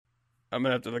I'm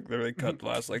gonna have to like literally cut the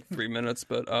last like 3 minutes,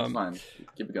 but It's fine.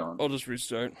 Keep it going. I'll just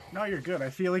restart. No, you're good. I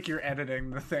feel like you're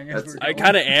editing the thing as we're I going.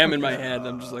 kind of am in my head.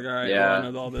 I'm just like, all right, Yeah,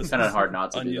 well, all this it's kind of is hard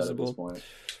not to do that at this unusable.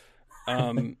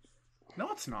 point.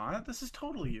 No, it's not. This is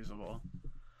totally usable.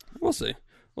 We'll see.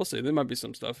 We'll see. There might be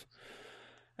some stuff.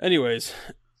 Anyways,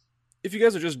 if you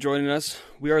guys are just joining us,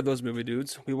 we are Those Movie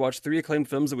Dudes. We watch 3 acclaimed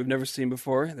films that we've never seen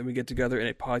before, then we get together in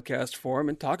a podcast form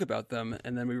and talk about them,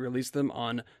 and then we release them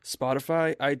on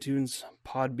Spotify, iTunes,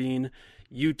 Podbean,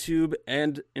 YouTube,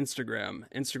 and Instagram.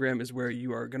 Instagram is where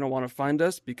you are going to want to find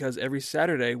us because every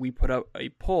Saturday we put up a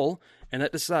poll, and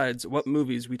that decides what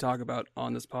movies we talk about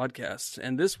on this podcast.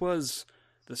 And this was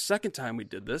the second time we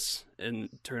did this in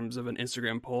terms of an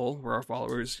Instagram poll where our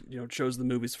followers, chose the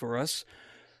movies for us.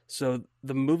 So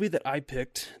the movie that I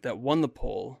picked that won the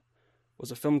poll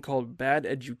was a film called Bad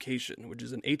Education, which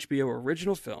is an HBO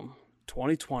original film,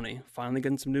 2020, finally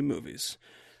getting some new movies.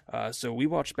 So we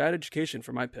watched Bad Education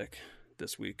for my pick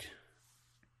this week.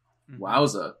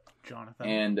 Wowza. Jonathan.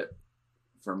 And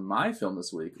for my film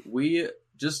this week, we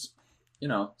just,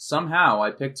 somehow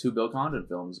I picked 2 Bill Condon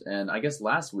films. And I guess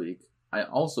last week I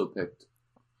also picked,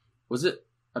 was it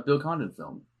a Bill Condon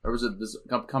film? Or was it this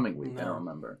upcoming week? No. I don't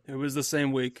remember. It was the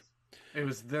same week. It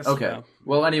was this. Okay. One.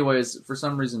 Well, anyways, for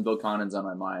some reason, Bill Condon's on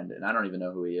my mind, and I don't even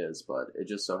know who he is, but it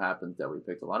just so happened that we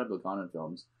picked a lot of Bill Condon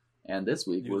films, and this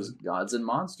week was Gods and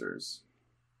Monsters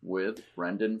with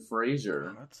Brendan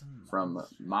Fraser from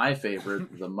my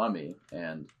favorite, The Mummy,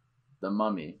 and The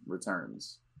Mummy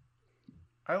Returns.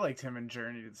 I liked him in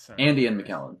Journey to the Center. And Ian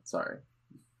McKellen, sorry.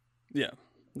 Yeah,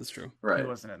 that's true. Right. He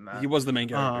wasn't in that. He was the main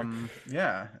character.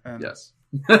 Yeah. And, Yes.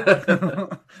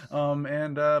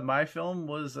 and my film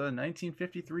was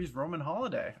 1953's Roman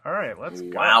Holiday. All right, let's go.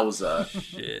 Wowza.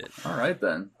 Shit. All right,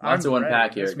 then. Lots to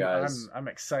unpack here, guys. I'm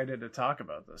excited to talk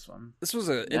about this one. This was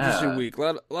an interesting week.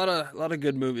 A lot of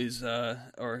good movies,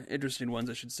 or interesting ones,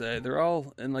 I should say. They're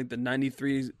all in like the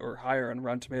 93 or higher on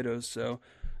Rotten Tomatoes. So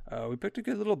we picked a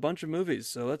good little bunch of movies.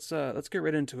 So let's get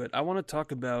right into it. I want to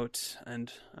talk about, and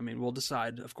I mean we'll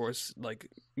decide, of course, like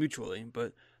mutually,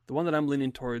 but the one that I'm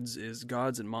leaning towards is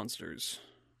Gods and Monsters.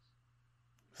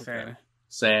 Okay.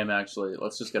 Same, actually.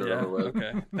 Let's just get it over with.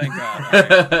 Okay. Thank God.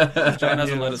 Right. John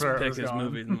hasn't let us that's where it pick was his going.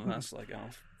 movie in the last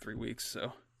 3 weeks.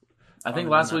 So I think Other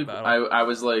last than week that battle. I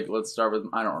was like, let's start with,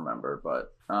 I don't remember,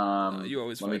 but you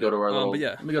always let me fight go to it. our little but yeah.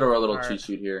 let me go to our little All cheat right.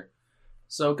 sheet here.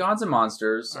 So Gods and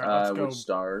Monsters, All right, let's go. which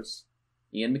stars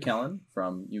Ian McKellen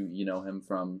from you know him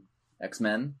from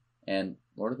X-Men and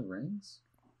Lord of the Rings,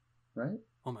 right?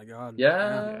 Oh my God.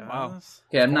 Yeah. Wow.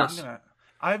 Okay,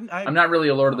 I'm not really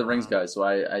a Lord of the Rings guy, so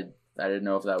I didn't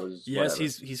know if that was Yes,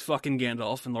 whatever. he's fucking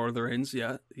Gandalf in Lord of the Rings.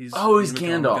 Yeah, he's Oh, he's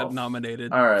Ian McKellen Gandalf. Got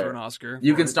nominated All right. for an Oscar.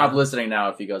 You for can it, stop yeah. listening now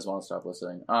if you guys want to stop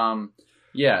listening.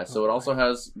 Yeah, so it also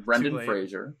has Brendan late.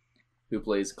 Fraser, who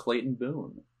plays Clayton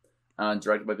Boone,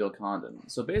 directed by Bill Condon.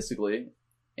 So basically,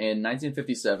 in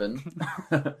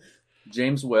 1957,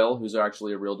 James Whale, who's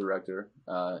actually a real director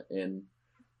in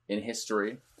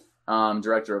history,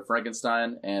 director of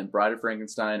Frankenstein and Bride of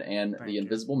Frankenstein and Thank The you.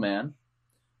 Invisible Man.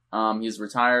 He's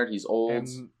retired. He's old.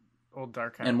 And Old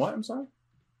Dark House. And what? I'm sorry.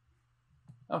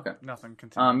 Okay. Nothing.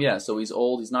 Continue. Yeah, so he's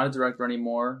old. He's not a director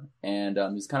anymore, and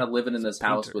he's kind of living in He's a this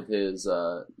house painter. with his.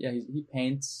 He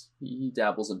paints. He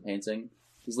dabbles in painting.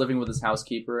 He's living with his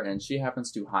housekeeper, and she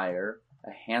happens to hire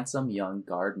a handsome young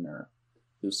gardener,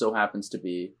 who so happens to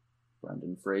be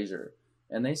Brendan Fraser,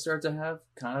 and they start to have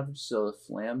kind of just a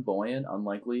flamboyant,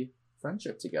 unlikely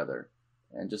friendship together,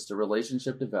 and just a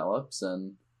relationship develops,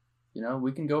 and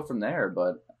we can go from there.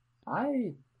 But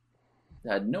I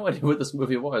had no idea what this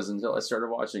movie was until I started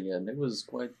watching it, and it was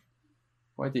quite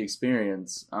the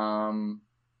experience.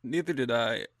 Neither did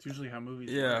I. It's usually how movies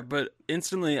Yeah, work. but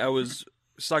instantly I was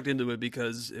sucked into it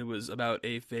because it was about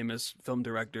a famous film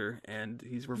director, and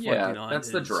he's reflecting on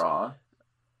that's the draw.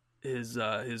 his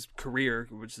career,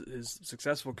 which is his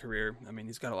successful career. I mean,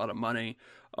 he's got a lot of money.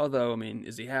 Although, I mean,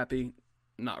 is he happy?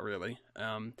 Not really.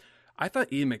 I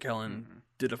thought Ian McKellen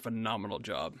did a phenomenal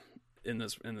job in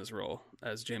this role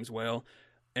as James Whale,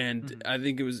 and I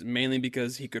think it was mainly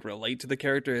because he could relate to the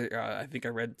character. I think I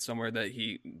read somewhere that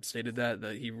he stated that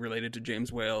he related to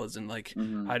James Whale as in like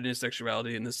hiding his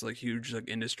sexuality in this like huge like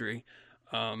industry.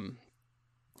 And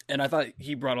I thought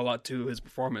he brought a lot to his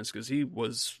performance because he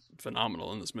was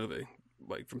phenomenal in this movie,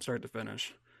 like from start to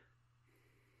finish.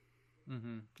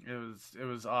 It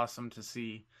was awesome to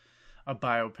see a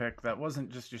biopic that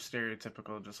wasn't just your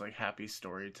stereotypical, just like happy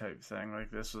story type thing.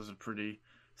 Like this was a pretty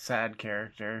sad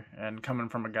character, and coming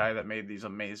from a guy that made these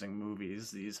amazing movies,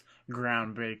 these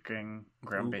breaking,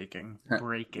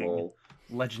 Whoa.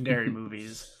 legendary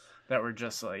movies that were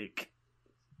just like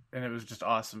and it was just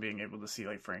awesome being able to see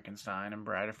like Frankenstein and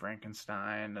Bride of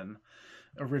Frankenstein and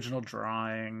original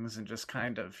drawings and just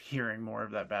kind of hearing more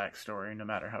of that backstory, no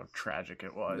matter how tragic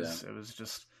it was. Yeah.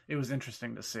 It was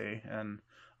interesting to see. And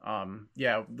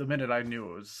yeah, the minute I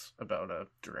knew it was about a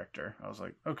director, I was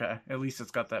like, okay, at least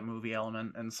it's got that movie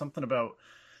element. And something about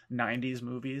 90s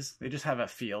movies, they just have a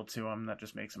feel to them that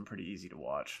just makes them pretty easy to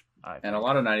watch, I think. And a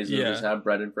lot of 90s Yeah. movies have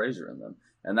Brendan Fraser in them.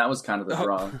 And that was kind of the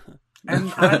draw.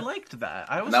 And I liked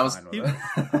that. I was That was- fine with it.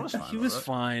 I was fine He with was it.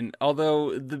 fine.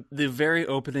 Although the very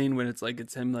opening when it's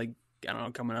him like, I don't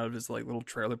know, coming out of his like little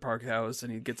trailer park house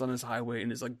and he gets on his highway in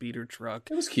his like beater truck.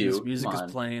 It was and cute. His music Come is on.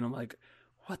 playing. I'm like,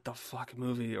 what the fuck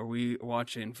movie are we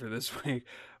watching for this week?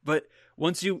 But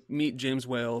once you meet James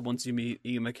Whale, once you meet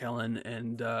Ian McKellen,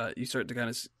 and you start to kind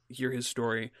of hear his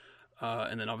story,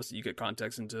 and then obviously you get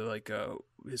context into like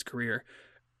his career,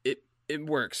 it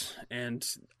works. And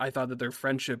I thought that their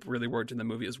friendship really worked in the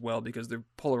movie as well because they're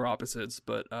polar opposites,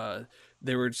 but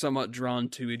they were somewhat drawn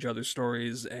to each other's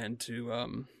stories and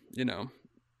to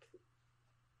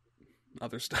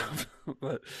other stuff.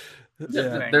 But Yeah, Things,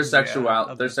 their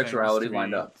other sexuality things to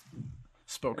lined be up.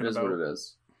 Spoken It is about. what it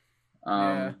is.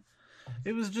 Yeah.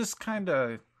 It was just kind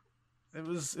of, it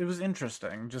was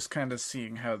interesting, just kind of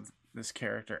seeing how this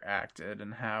character acted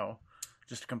and how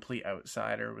just a complete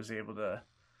outsider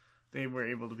they were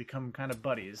able to become kind of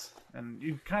buddies, and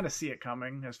you kind of see it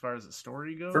coming as far as the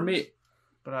story goes. For me,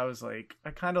 but I was like,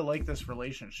 I kind of like this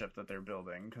relationship that they're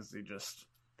building because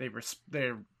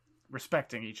they're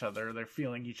respecting each other, they're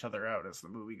feeling each other out as the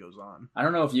movie goes on. I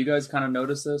don't know if you guys kind of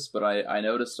noticed this, but I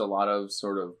noticed a lot of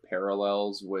sort of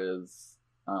parallels with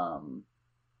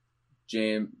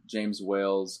James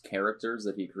Whale's characters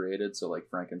that he created. So like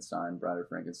Frankenstein, Bride of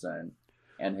Frankenstein,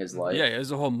 and his life. yeah, there's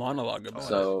a whole monologue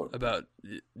So- about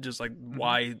just like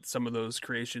why some of those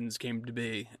creations came to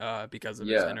be because of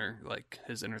Yeah.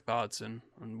 his inner thoughts and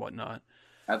whatnot.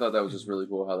 I thought that was just really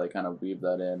cool how they kind of weave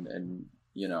that in, and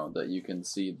that you can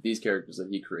see these characters that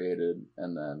he created,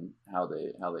 and then how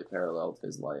they paralleled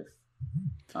his life.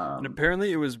 And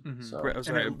apparently it was So-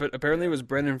 but apparently it was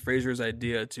Brendan Fraser's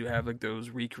idea to have like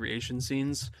those recreation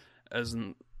scenes as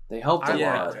in They helped a I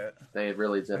Yeah. lot. liked it. They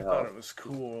really did I thought help. it was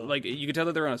cool. like you could tell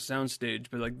that they're on a soundstage,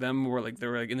 but like they were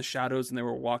like in the shadows and they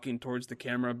were walking towards the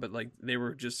camera, but like they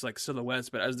were just like silhouettes.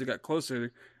 But as they got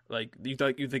closer, like you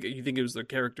think it was their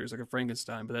characters, like a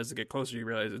Frankenstein. But as they get closer, you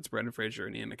realize it's Brendan Fraser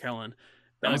and Ian McKellen.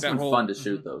 That And, must like, have been whole- fun to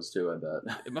shoot those too, I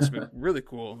bet. It must have been really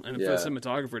cool, and for Yeah. the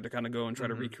cinematographer to kind of go and try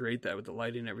to recreate that with the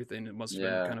lighting and everything, it must have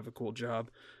Yeah. been kind of a cool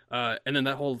job. And then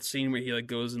that whole scene where he like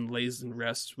goes and lays and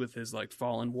rests with his like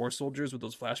fallen war soldiers with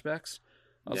those flashbacks.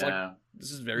 I was like, Yeah. this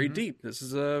is very deep. This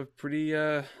is a pretty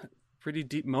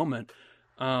deep moment.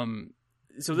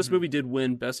 So this movie did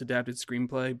win Best Adapted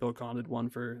Screenplay. Bill Conn did one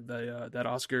for that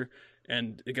Oscar,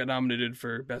 and it got nominated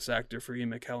for Best Actor for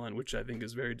Ian McKellen, which I think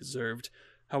is very deserved.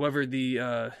 However,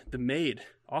 the maid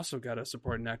also got a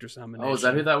supporting actress nomination. Oh, is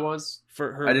that who that was?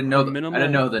 For her, I didn't know. her minimal I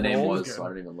didn't know who the name role, was, so I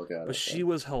didn't even look at it. but she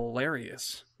was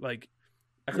hilarious. Like,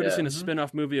 I could have Yeah. seen a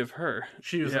spin-off movie of her.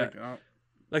 she was Yeah. like, oh,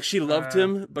 Like she loved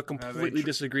him, but they completely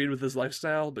disagreed with his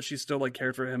lifestyle. But she still like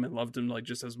cared for him and loved him like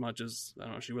just as much as I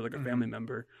don't know she was like a family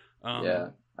member. Yeah,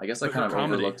 I guess I but kind her of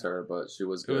comedy- overlooked her, but she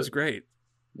was It good. was great.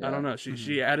 Yeah. I don't know.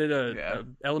 She added Yeah.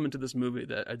 a element to this movie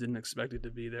that I didn't expect it to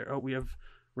be there. Oh, we have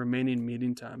remaining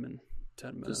meeting time in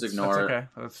 10 minutes. Just that's ignore it. okay.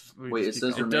 We Wait, just it keep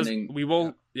says going. It does. remaining- We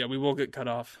will. Yeah, we will get cut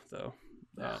off though.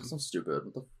 So stupid.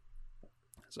 What the...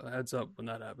 So heads up when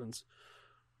that happens.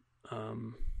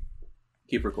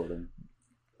 Keep recording.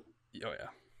 Oh yeah.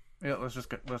 Yeah, let's just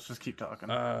keep talking.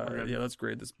 We're good. Yeah, let's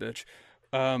grade this bitch.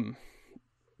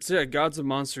 So yeah, Gods of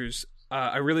Monsters.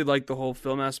 I really like the whole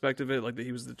film aspect of it, like that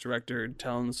he was the director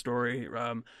telling the story.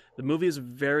 The movie is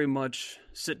very much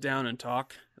sit down and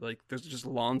talk. Like there's just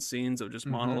long scenes of just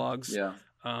monologues. Yeah.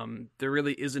 There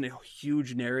really isn't a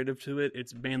huge narrative to it.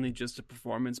 It's mainly just a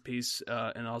performance piece,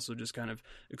 and also just kind of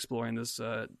exploring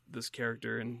this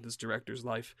character and this director's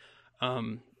life.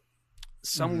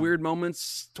 Some weird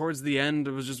moments towards the end,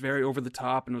 it was just very over the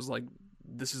top, and it was like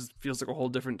feels like a whole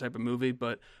different type of movie.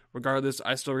 But regardless,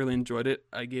 I still really enjoyed it.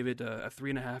 I gave it a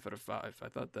 3.5 out of 5. I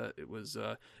thought that it was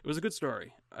a good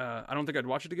story. I don't think I'd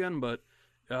watch it again, but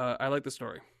I like the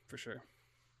story for sure.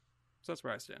 So that's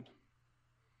where I stand.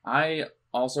 I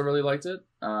also really liked it.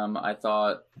 I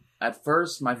thought at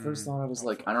first, my first thought, I was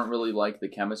like, I don't really like the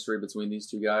chemistry between these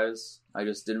two guys. I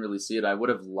just didn't really see it. I would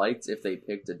have liked if they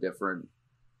picked a different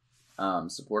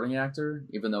supporting actor,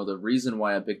 even though the reason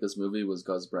why I picked this movie was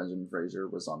because Brendan Fraser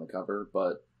was on the cover.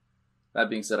 But that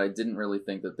being said, I didn't really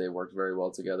think that they worked very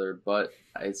well together. But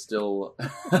I still,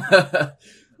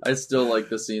 I still like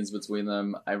the scenes between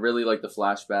them. I really like the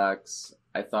flashbacks.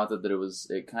 I thought that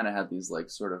it kind of had these like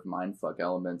sort of mindfuck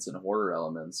elements and horror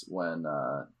elements when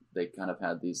they kind of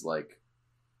had these like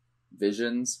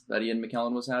visions that Ian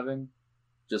McKellen was having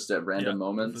just at random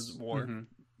moments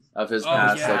of his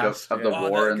past, like of the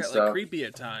war and stuff. Like, creepy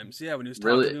at times, yeah, when he was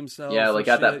talking to himself. Yeah, like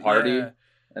at that party,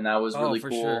 and that was really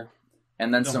cool. Sure.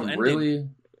 And then some really,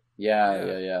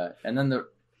 and then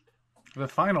the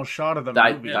final shot of the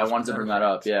movie. I wanted to bring that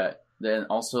up. Yeah, then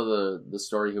also the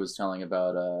story he was telling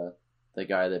about the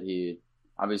guy that he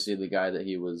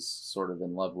was sort of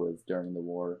in love with during the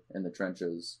war in the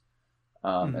trenches,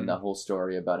 and the whole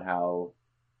story about how,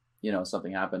 you know,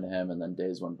 something happened to him, and then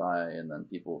days went by, and then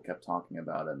people kept talking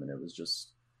about him, and it was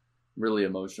just really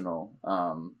emotional.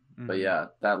 But yeah,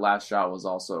 that last shot was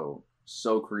also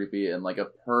so creepy and like a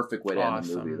perfect way to end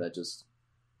the movie.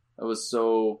 It was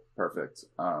so perfect.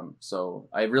 So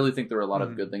I really think there were a lot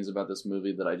of good things about this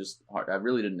movie that I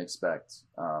really didn't expect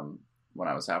when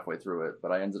I was halfway through it,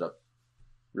 but I ended up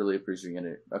really appreciating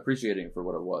it for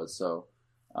what it was. So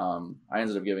I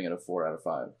ended up giving it a 4 out of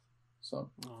 5. So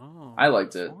I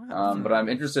liked it, but I'm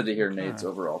interested to hear Nate's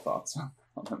overall thoughts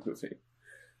on the movie.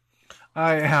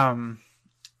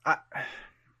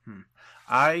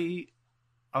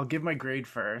 I'll give my grade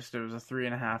first. It was a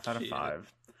 3.5 out of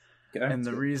 5. Okay, and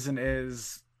the reason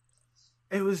is,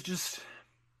 it was just,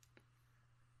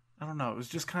 I don't know, it was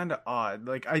just kind of odd.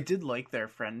 Like, I did like their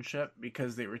friendship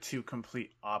because they were two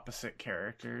complete opposite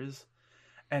characters.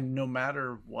 And no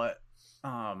matter what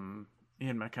Ian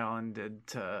McKellen did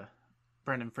to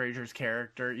Brendan Fraser's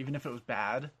character, even if it was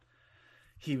bad,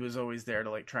 he was always there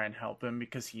to like try and help him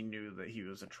because he knew that he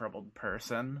was a troubled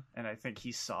person. And I think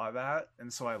he saw that.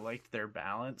 And so I liked their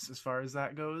balance as far as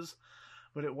that goes.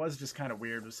 But it was just kind of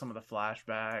weird with some of the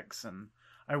flashbacks, and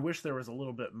I wish there was a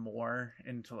little bit more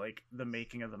into like the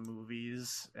making of the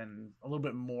movies and a little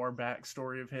bit more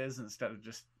backstory of his instead of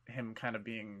just him kind of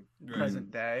being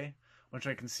present day, which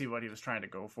I can see what he was trying to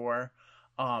go for.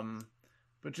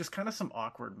 But just kind of some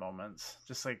awkward moments,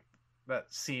 just like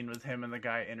that scene with him and the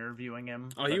guy interviewing him.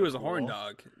 Oh, he was a horn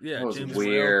dog. Yeah, that was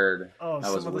weird. Some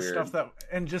of the stuff that,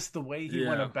 and just the way he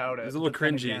went about it. It was a little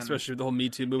cringy, especially with the whole Me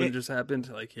Too movement just happened.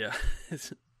 Like, yeah.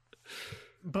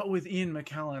 But with Ian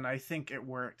McKellen, I think it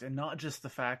worked, and not just the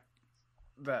fact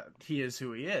that he is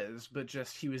who he is, but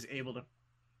just he was able to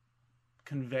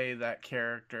convey that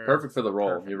character perfect for the role.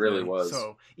 Perfectly. He really was.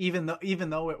 So even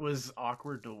though it was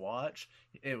awkward to watch,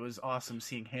 it was awesome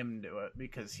seeing him do it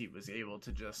because he was able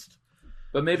to just.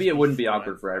 But maybe it wouldn't be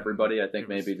awkward for everybody. I think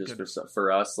maybe just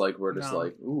for us, like we're just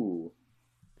like, ooh,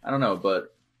 I don't know,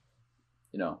 but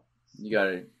you know, you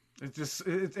gotta.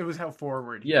 It was how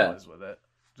forward he was with it,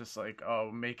 just like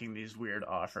making these weird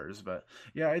offers. But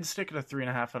yeah, I'd stick it a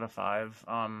 3.5 out of 5.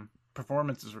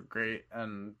 Performances were great,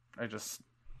 and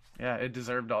it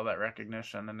deserved all that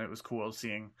recognition, and it was cool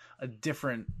seeing a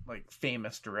different like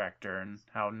famous director and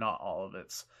how not all of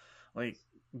it's like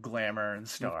glamour and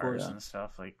stars and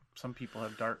stuff. Like some people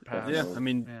have dark paths. Yeah, I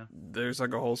mean, there's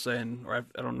like a whole saying, or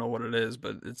I don't know what it is,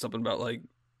 but it's something about like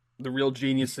the real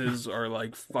geniuses are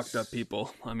like fucked up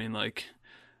people. I mean, like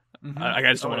I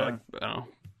just don't want to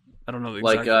I don't know the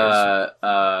exact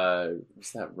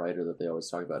what's that writer that they always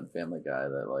talk about in Family Guy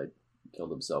that like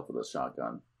killed himself with a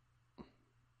shotgun?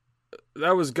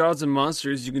 That was Gods and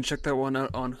Monsters. You can check that one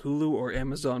out on Hulu or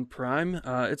Amazon Prime.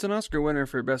 It's an Oscar winner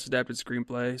for Best Adapted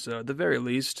Screenplay, so at the very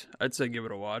least, I'd say give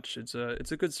it a watch. It's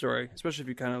a good story, especially if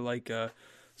you kind of like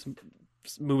some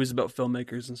movies about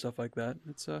filmmakers and stuff like that.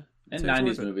 And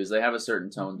 90s movies, they have a certain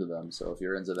tone to them, so if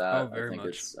you're into that,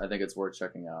 I think it's worth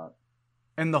checking out.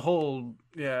 And the whole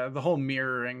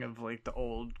mirroring of like the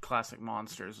old classic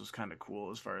monsters was kind of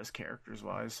cool as far as characters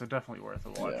wise, so definitely worth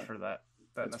a watch for that.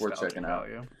 That's worth checking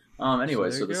value. Out. Anyway,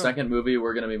 so the second movie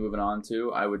we're going to be moving on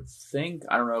to, I would think,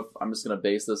 I don't know if I'm just going to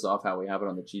base this off how we have it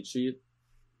on the cheat sheet.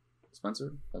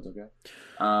 Spencer, that's okay.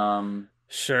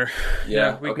 Sure.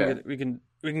 Yeah. We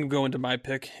can go into my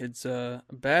pick. It's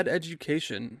Bad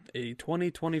Education, a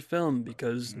 2020 film,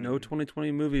 because no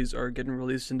 2020 movies are getting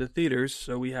released into theaters,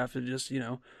 so we have to just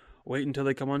wait until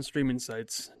they come on streaming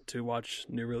sites to watch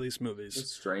new release movies.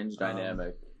 It's a strange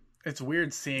dynamic. It's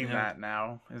weird seeing that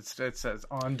now. It says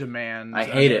on demand. I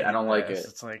hate it. I don't like it.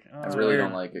 It's like I really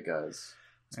don't like it, guys.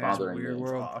 It's bothering me. Weird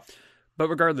world. But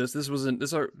regardless, this was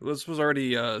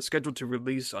already scheduled to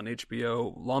release on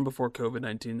HBO long before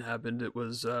COVID-19 happened. It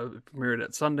was premiered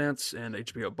at Sundance, and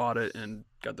HBO bought it and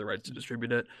got the rights to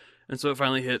distribute it. And so it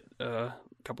finally hit a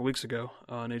couple weeks ago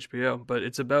on HBO. But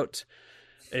it's about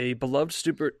a beloved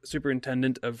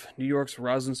superintendent of New York's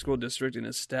Roslyn School District and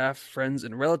his staff, friends,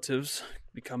 and relatives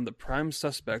become the prime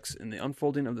suspects in the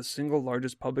unfolding of the single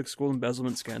largest public school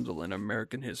embezzlement scandal in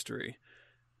American history.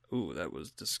 Ooh, that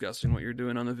was disgusting what you're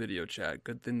doing on the video chat.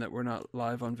 Good thing that we're not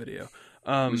live on video.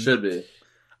 We should be.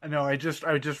 I know. I just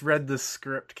read the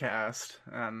script cast.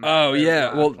 And Oh I yeah.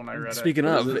 laughed Well, when I read speaking it.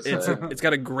 of, What does it say? it's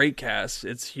got a great cast.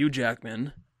 It's Hugh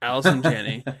Jackman, Allison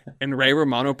Janney, and Ray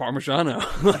Romano Parmigiano.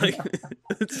 Like,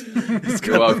 it's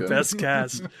got welcome. the best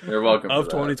cast You're welcome of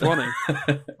for that.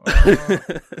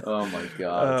 2020. Oh my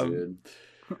god, dude.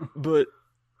 But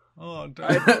Oh,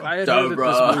 I had heard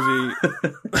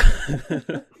that this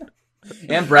movie.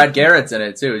 And Brad Garrett's in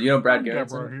it too. You know Brad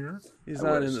Garrett's in Deborah it? here. He's I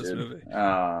not wish, in this dude. movie.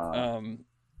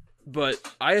 But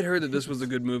I had heard that this was a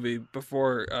good movie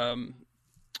before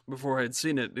I had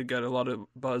seen it. It got a lot of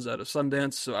buzz out of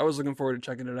Sundance, so I was looking forward to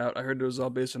checking it out. I heard it was all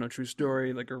based on a true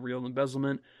story, like a real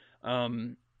embezzlement.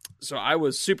 So I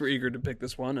was super eager to pick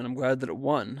this one, and I'm glad that it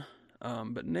won.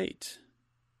 But Nate,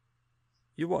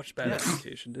 you watched Bad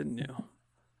Education, didn't you?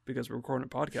 Because we're recording a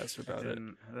podcast about it.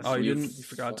 Oh, you didn't? You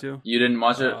forgot to? You didn't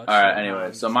watch it? Oh, All right, shit.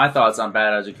 anyway. So my thoughts on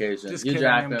Bad Education. Just Hugh kidding,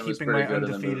 I'm Jackman was keeping pretty my good in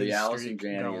the undefeated movie. Allison streak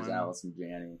Janney is going. Allison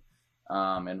Janney.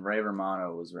 And Ray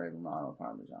Romano was Ray Romano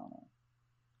Parmigiano.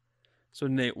 So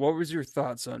Nate, what was your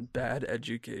thoughts on Bad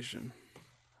Education?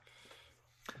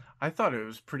 I thought it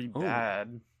was pretty Oh.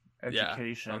 bad Yeah,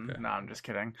 education. okay. No, I'm just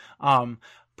kidding.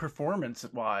 Performance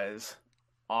wise,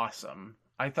 awesome.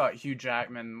 I thought Hugh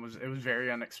Jackman it was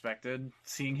very unexpected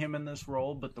seeing him in this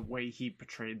role, but the way he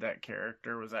portrayed that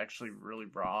character was actually really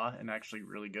raw and actually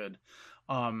really good.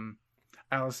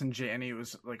 Allison Janney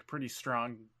was like pretty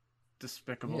strong,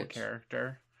 despicable Bitch.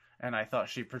 character, and I thought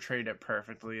she portrayed it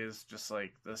perfectly as just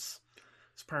like this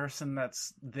person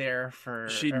that's there for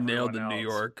She nailed the everyone New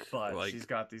else, York, but like- she's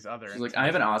got these other She's like, I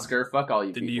have an intentions. Oscar. Fuck all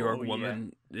you The people. New York Oh, yeah.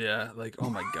 woman. Yeah, like, oh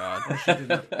my god. She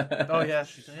did. Oh yeah,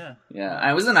 yeah. Yeah,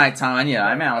 I was in I, Tanya.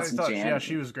 I'm I Allison thought- Janney. Yeah,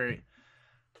 she was great.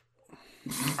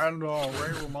 And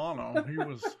Ray Romano, he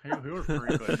was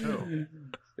pretty good too.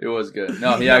 It was good.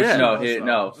 No, he Yeah, actually, yeah.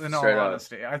 no, In all straight up.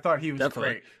 honesty, I thought he was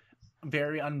Definitely. great.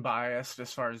 Very unbiased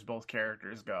as far as both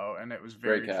characters go, and it was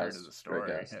very Great true cast. to the story.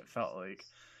 Great cast. It felt like,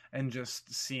 and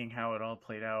just seeing how it all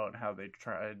played out, how they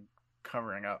tried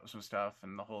covering up some stuff,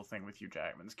 and the whole thing with Hugh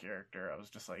Jackman's character, I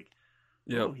was just like,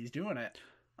 Yep. "Oh, he's doing it."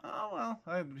 Oh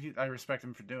well, I respect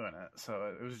him for doing it.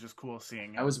 So it was just cool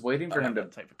seeing. I was waiting for him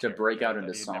that type of to break character out that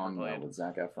into he'd never song though, played. with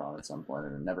Zac Efron at some point,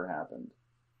 and it never happened.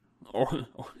 Or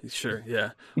sure,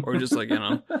 yeah. Or just like,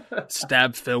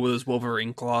 stab Phil with his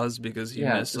Wolverine claws because he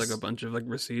Yeah, missed like just- a bunch of like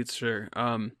receipts, sure.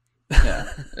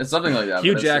 Yeah, it's something like that.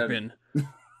 Hugh but instead- Jackman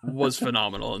was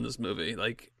phenomenal in this movie.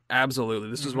 Like,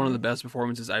 absolutely. This is one of the best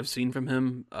performances I've seen from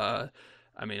him.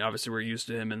 I mean, obviously we're used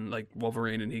to him in like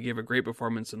Wolverine, and he gave a great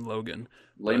performance in Logan.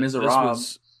 Les But this Miserables.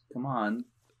 was- Come on,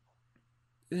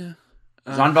 Yeah.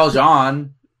 Jean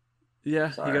Valjean.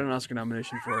 Yeah, Sorry. he got an Oscar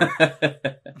nomination for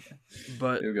it.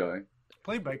 But You're going.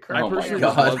 Played by Kurt. I Oh my personally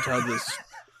God. just loved how this.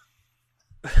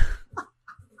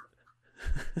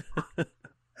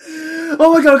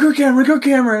 Oh my God, Kirk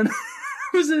Cameron.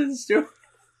 Who's in the story?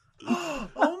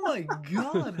 Oh my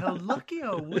god, how lucky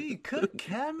are we? Kirk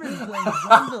Cameron playing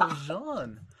Jean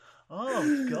Valjean.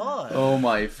 Oh god. Oh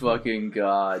my fucking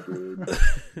God, dude.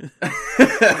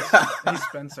 Hey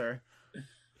Spencer.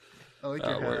 I like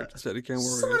your Word. hat. Steady cam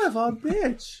Son warriors. of a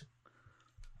bitch.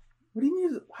 What do you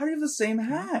mean? How do you have the same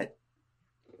hat?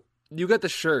 You got the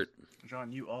shirt.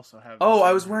 John, you also have Oh,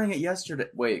 I was wearing it yesterday.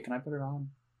 Wait, can I put it on?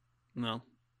 No.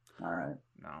 All right.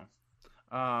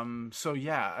 No. So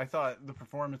yeah, I thought the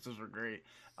performances were great.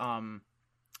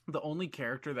 The only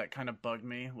character that kind of bugged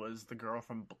me was the girl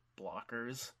from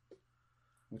Blockers.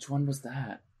 Which one was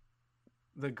that?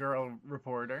 The girl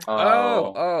reporter.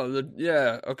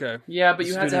 Yeah, okay. Yeah, but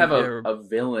you had to have Student, a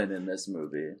villain in this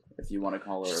movie if you want to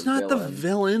call her She's a not the villain.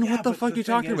 villain. Yeah, What the but fuck the are you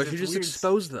thing talking is, about? She it's just weird.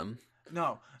 exposed them.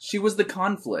 No. She was the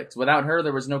conflict. Without her,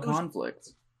 there was no conflict.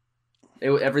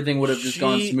 Everything would have just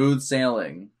gone She- smooth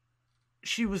sailing.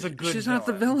 She was a good She's not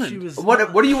the villain. She was What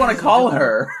do you want she to was call a villain.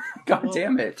 her? God Well,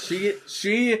 damn it. She is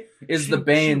she- the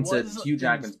Bane she to was Hugh in-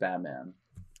 Jackman's Batman.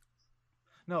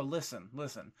 No, listen.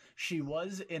 She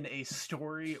was in a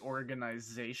story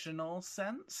organizational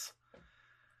sense.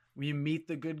 We meet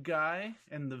the good guy,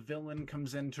 and the villain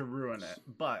comes in to ruin it.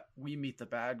 But we meet the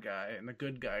bad guy, and the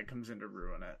good guy comes in to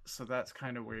ruin it. So that's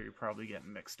kind of where you're probably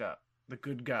getting mixed up. The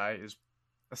good guy is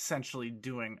essentially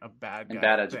doing a bad guy And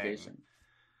Bad thing. Education.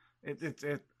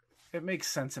 It makes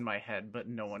sense in my head, but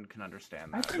no one can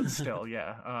understand that. But still,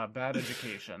 yeah, Bad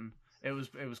Education. It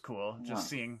was cool just Wow.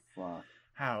 seeing Wow.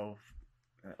 how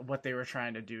what they were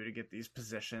trying to do to get these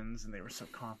positions, and they were so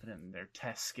confident in their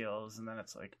test skills, and then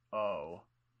it's like, oh,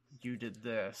 you did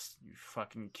this, you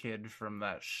fucking kid from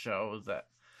that show that.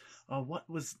 Oh, what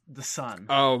was The Sun?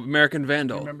 Oh, American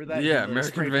Vandal. You remember that? Yeah, He,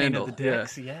 American spray Vandal. painted the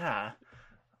dicks. Yeah.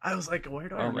 I was like, where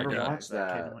do I Oh my God. recognize that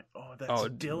kid? That. I'm like, oh, that's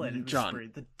Dylan who John.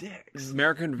 sprayed the dicks.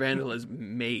 American Vandal is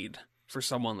made for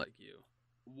someone like you.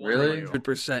 Really?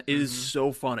 100%. It is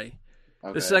so funny.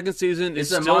 Okay. The second season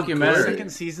is It's a still mockumentary. The good, second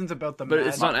season's about the but Mad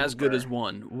it's not as good Cooper. as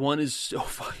one. One is so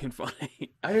fucking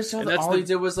funny. I just saw And that that's all the- he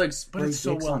did was like spray it's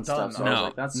so dicks well on stuff. done, So though. I was No,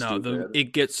 like, that's no, stupid. it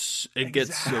gets so deep,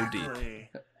 Exactly.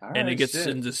 All and it right, gets shit.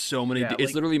 into so many. Yeah, It's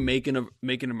like- literally making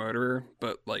a murderer,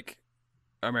 but like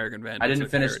American Vandal. I didn't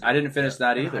finish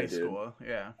that In either, high dude. school,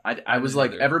 yeah. I was didn't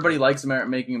like, either. everybody likes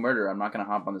Making a Murderer. I'm not gonna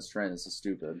hop on this train. This is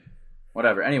stupid.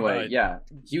 Whatever. Anyway, yeah.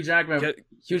 Hugh Jackman.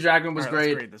 Hugh Jackman was All right, let's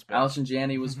great. grade this bitch. Allison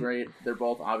Janney was great. They're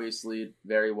both obviously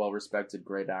very well respected,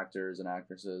 great actors and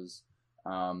actresses.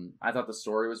 I thought the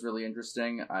story was really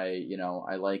interesting. I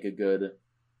like a good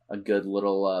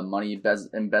little money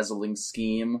embezzling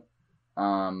scheme.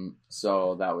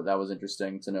 So that was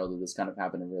interesting to know that this kind of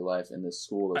happened in real life in this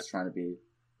school that's trying to be,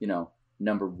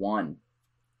 number one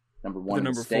in the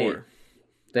number state. 4.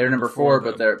 They're number four,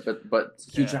 four, though. but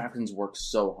Hugh Yeah. Jackman's worked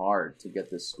so hard to get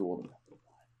this school to number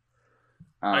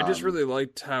one. I just really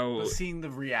liked how But seeing the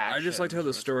reaction. I just liked how the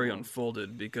was story cool.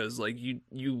 unfolded, because like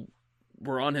you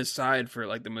were on his side for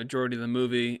like the majority of the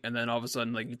movie, and then all of a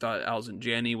sudden like you thought Allison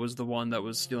Janney was the one that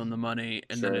was stealing the money,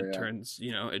 and then Sure, it yeah. turns,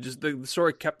 it just the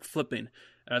story kept flipping,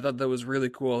 and I thought that was really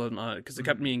cool, because it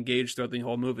kept me engaged throughout the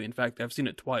whole movie. In fact, I've seen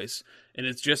it twice, and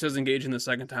it's just as engaging the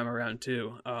second time around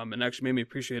too, and actually made me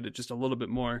appreciate it just a little bit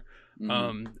more.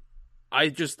 Mhm. I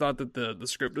just thought that the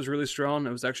script was really strong.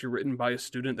 It was actually written by a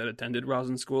student that attended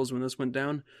Rosin schools when this went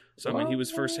down. So I mean, he was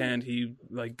firsthand. He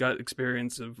like got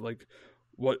experience of like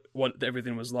what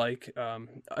everything was like.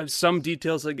 Some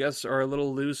details, I guess, are a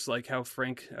little loose, like how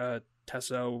Frank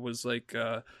Tesso was like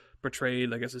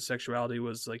portrayed. I guess his sexuality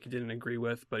was like he didn't agree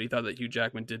with, but he thought that Hugh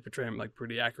Jackman did portray him like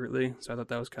pretty accurately. So I thought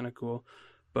that was kind of cool.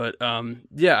 But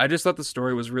yeah, I just thought the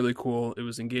story was really cool. It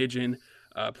was engaging.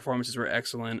 Performances were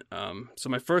excellent. So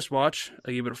my first watch,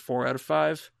 I gave it a 4 out of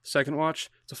 5. Second watch,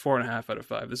 it's a 4.5 out of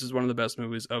 5. This is one of the best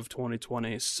movies of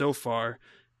 2020 so far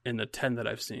in the 10 that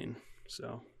I've seen.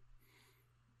 So,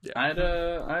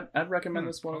 yeah. I'd recommend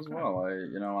this one as well.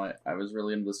 I was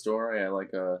really into the story. I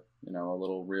like a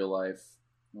little real life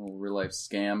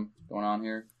scam going on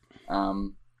here.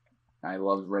 I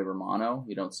loved Ray Romano.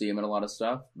 You don't see him in a lot of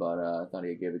stuff, but I thought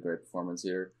he gave a great performance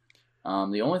here.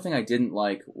 The only thing I didn't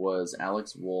like was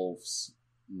Alex Wolff's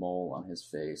mole on his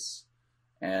face.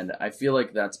 And I feel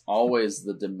like that's always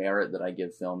the demerit that I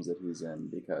give films that he's in,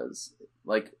 because,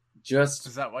 like, just...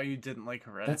 Is that why you didn't like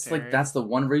Hereditary? That's the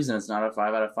one reason it's not a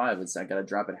 5 out of 5. It's I gotta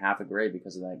drop it half a grade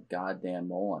because of that goddamn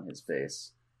mole on his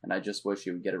face. And I just wish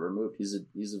he would get it removed. He's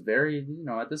a very,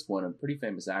 at this point, a pretty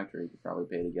famous actor. He could probably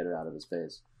pay to get it out of his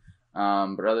face.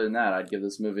 But other than that, I'd give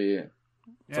this movie...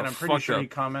 Yeah, and I'm pretty sure he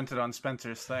commented on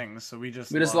Spencer's things, so we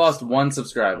just lost one like,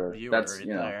 subscriber. a viewer That's right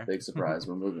there. big surprise.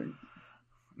 We're moving.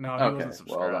 No, he Okay, wasn't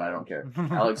subscribed. well then I don't care.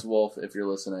 Alex Wolff, if you're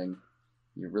listening,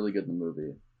 you're really good in the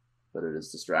movie, but it is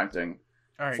distracting.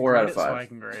 All right, 4 out of grade it 5. So I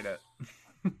can grade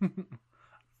it.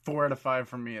 4 out of 5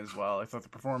 from me as well. I thought the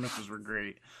performances were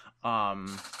great.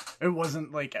 It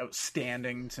wasn't like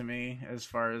outstanding to me as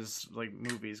far as like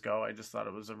movies go. I just thought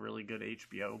it was a really good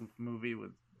HBO movie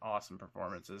with awesome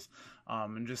performances,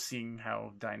 and just seeing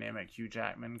how dynamic Hugh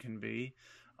Jackman can be,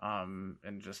 and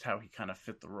just how he kind of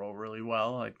fit the role really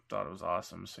well. I thought it was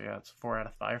awesome. So yeah, it's a 4 out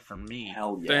of 5 from me.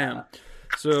 Hell yeah. Damn.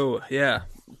 So yeah,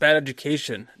 Bad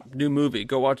Education, new movie.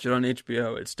 Go watch it on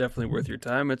HBO. It's definitely worth your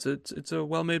time. It's a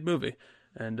well-made movie,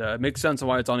 and it makes sense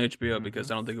why it's on HBO,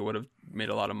 because I don't think it would have made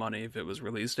a lot of money if it was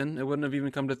released, and it wouldn't have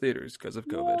even come to theaters because of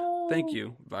COVID. No. Thank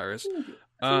you, virus.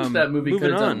 I think that movie moving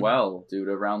could have done on. well, dude,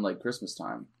 around like Christmas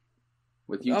time.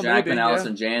 With Hugh Oh, Jackman, maybe,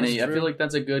 Allison yeah. Janney. That's I true. feel like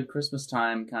that's a good Christmas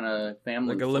time kind of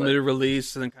family Like a flick. limited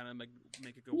release, and then kind of make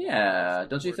it go. Yeah, wild,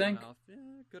 don't you word of think? mouth. Yeah,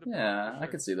 could have been, Yeah, for I sure.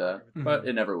 could see that. Agree with But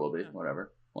it never will be. Yeah.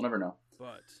 Whatever. We'll never know.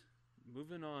 But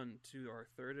moving on to our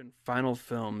third and final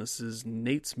film, this is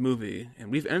Nate's movie, and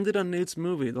we've ended on Nate's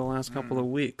movie the last couple of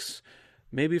weeks.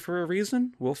 Maybe for a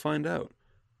reason, we'll find out.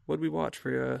 What'd we watch for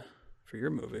your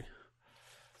movie?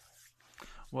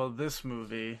 Well, this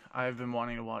movie I've been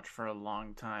wanting to watch for a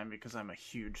long time because I'm a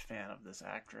huge fan of this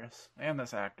actress and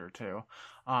this actor too.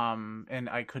 And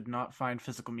I could not find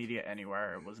physical media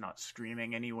anywhere. It was not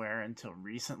streaming anywhere until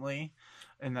recently.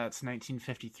 And that's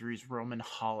 1953's Roman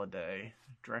Holiday,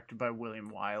 directed by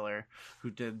William Wyler, who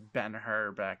did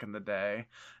Ben-Hur back in the day,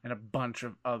 and a bunch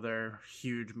of other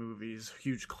huge movies,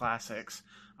 huge classics.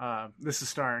 This is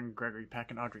starring Gregory Peck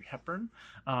and Audrey Hepburn,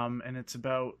 and it's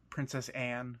about Princess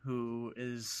Anne, who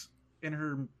is in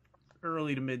her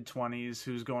early to mid-20s,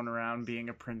 who's going around being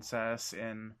a princess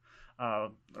in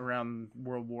around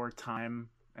World War time.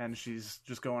 And she's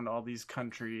just going to all these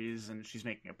countries and she's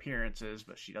making appearances,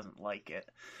 but she doesn't like it.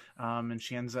 And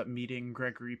she ends up meeting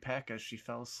Gregory Peck as she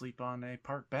fell asleep on a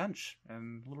park bench,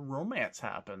 and a little romance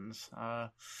happens. I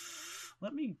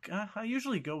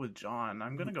usually go with John.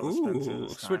 I'm going to go with Spencer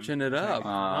this time. Switching it up.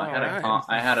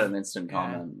 I had an instant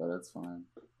comment, but it's fine.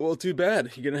 Well, too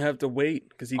bad. You're gonna have to wait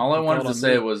because all I wanted to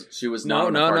say was she was not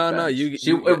on a park bench.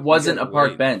 It wasn't a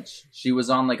park bench. She was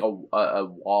on like a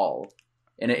wall.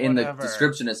 In the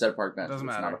description, it said park bench. It's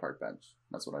not a park bench.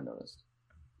 That's what I noticed.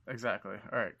 Exactly.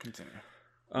 All right, continue.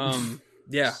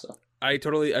 Yeah, so. I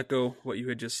totally echo what you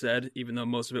had just said, even though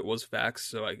most of it was facts.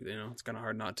 So it's kind of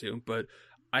hard not to. But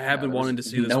I have been wanting to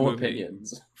see this movie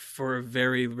for a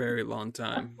very, very long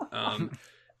time,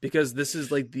 because this is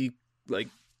like the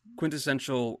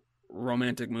quintessential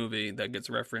romantic movie that gets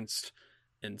referenced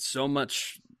in so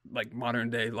much like modern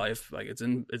day life. Like it's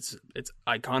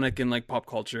iconic in like pop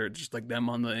culture, just like them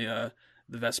on the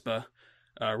Vespa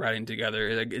riding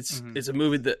together. Like it's a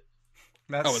movie that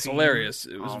it's hilarious.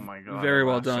 It was very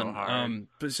well done.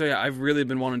 But so yeah, I've really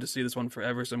been wanting to see this one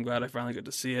forever, so I'm glad I finally got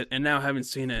to see it. And now having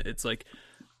seen it, it's like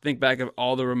think back of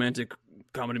all the romantic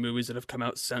comedy movies that have come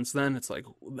out since then. It's like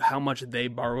how much they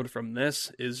borrowed from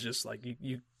this is just like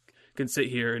you can sit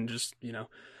here and just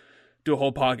do a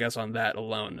whole podcast on that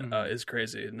alone is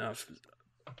crazy enough.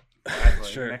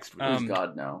 Sure. Next week.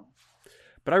 God, no.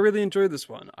 But I really enjoyed this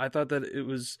one. I thought that it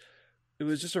was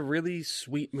just a really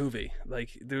sweet movie.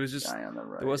 Like there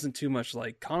wasn't too much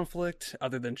like conflict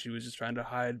other than she was just trying to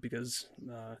hide because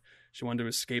she wanted to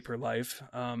escape her life.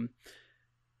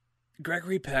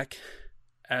 Gregory Peck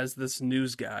as this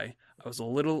news guy, I was a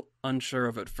little unsure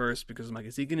of at first because I'm like,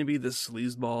 is he going to be this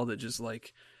sleazeball that just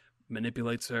like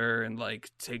manipulates her and like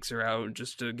takes her out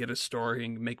just to get a story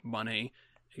and make money?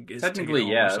 Technically,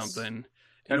 yes. Or something.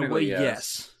 In a way,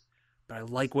 yes. But I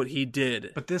like what he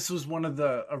did. But this was one of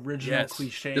the original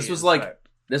cliches. This was like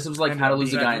How to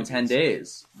Lose a Guy in 10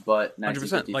 Days, but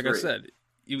 100%. Like I said,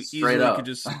 you easily could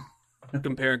just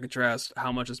compare and contrast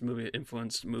how much this movie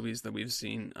influenced movies that we've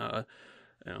seen, our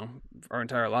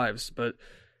entire lives. But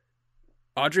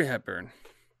Audrey Hepburn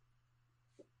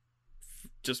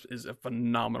just is a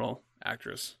phenomenal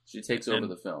actress. She takes over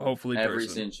the film. Hopefully, every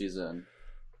scene she's in.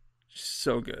 She's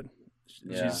so good.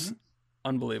 She's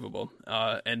unbelievable.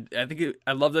 And I think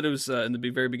I love that it was in the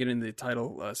very beginning of the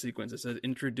title sequence. It said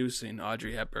introducing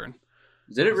Audrey Hepburn.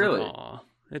 Did it really? Like, aw.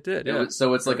 It did. Yeah.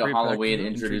 So it's like a Halloween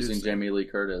introducing Jamie Lee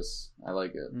Curtis. I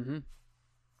like it. Mm-hmm.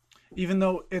 Even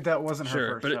though that wasn't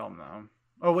her first film, though.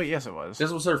 Oh wait, yes, it was.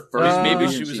 This was her first. Maybe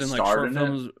she was in like short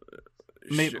films.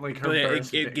 Maybe like her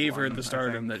it gave her the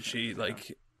stardom that she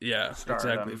like. Yeah,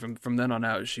 exactly. From then on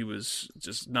out, she was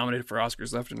just nominated for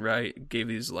Oscars left and right. Gave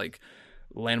these like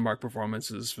landmark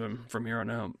performances from here on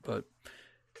out. But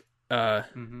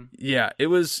yeah, it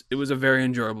was a very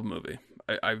enjoyable movie.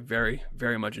 I very,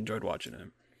 very much enjoyed watching it.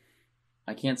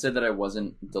 I can't say that I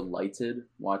wasn't delighted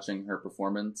watching her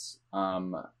performance.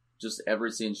 Just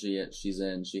every scene she's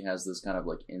in, she has this kind of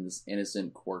like this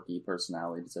innocent, quirky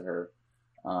personality to her.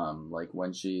 Like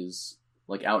when she's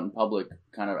like out in public,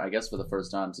 kind of, I guess for the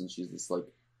first time since she's this like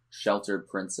sheltered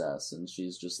princess, and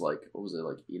she's just like, what was it,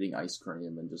 like eating ice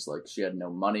cream, and just like she had no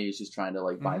money. She's trying to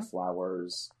like buy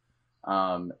flowers,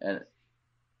 or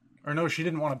no, she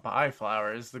didn't want to buy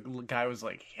flowers. The guy was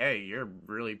like, "Hey, you're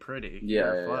really pretty.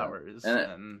 Yeah, flowers."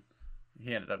 And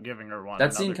he ended up giving her one.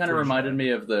 That scene kind of reminded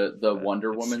me of the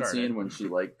Wonder Woman scene when she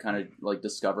like kind of like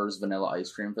discovers vanilla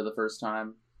ice cream for the first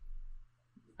time.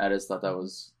 I just thought that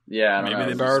was maybe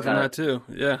they borrowed from that too.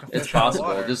 Yeah, it's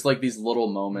possible. Just like these little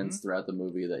moments throughout the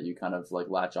movie that you kind of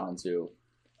like latch onto.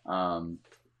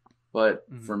 But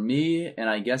for me, and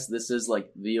I guess this is like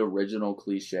the original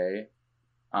cliche.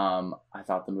 I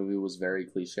thought the movie was very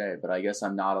cliche, but I guess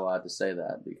I'm not allowed to say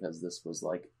that because this was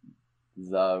like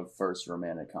the first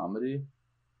romantic comedy.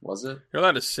 Was it? You're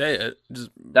allowed to say it.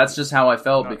 That's just how I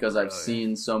felt because I've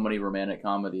seen so many romantic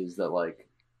comedies that like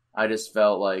I just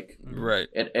felt like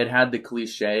it had the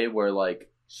cliche where like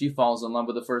she falls in love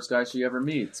with the first guy she ever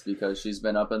meets because she's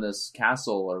been up in this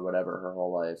castle or whatever her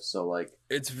whole life. So like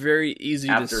it's very easy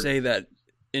to say that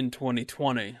in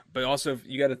 2020, but also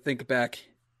you got to think back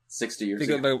 60 years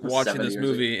Think ago. about watching 70 this years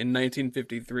movie in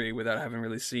 1953 without having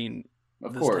really seen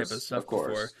ago. this type of stuff Of course.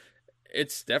 before.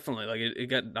 It's definitely like it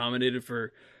got nominated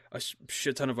for a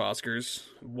shit ton of Oscars,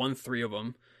 won 3 of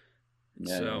them.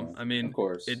 Yeah, So yeah. I mean, Of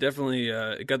course. it definitely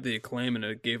it got the acclaim and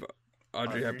it gave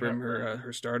Audrey Hepburn Hepburn.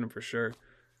 her stardom for sure.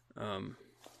 Yeah.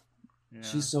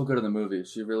 She's so good in the movie.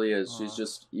 She really is. Aw. She's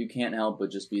just, you can't help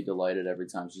but just be delighted every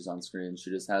time she's on screen. She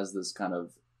just has this kind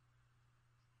of,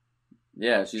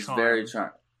 yeah, she's Charm. very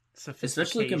charming.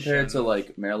 Especially compared to Sophistication.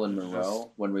 like Marilyn Just-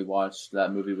 Monroe when we watched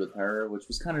that movie with her, which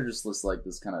was kind of just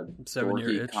this kind of 7-Year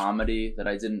dorky Itch. comedy that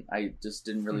I just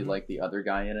didn't really Mhm. like the other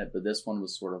guy in it, but this one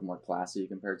was sort of more classy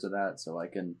compared to that, so I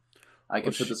can Well,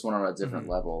 put this one on a different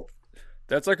level.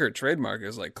 That's like her trademark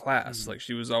is like class. Mhm. Like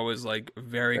she was always like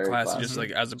very Very classy, classy. just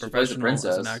like as a She plays a professional, as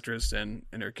an princess. actress, and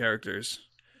in her characters.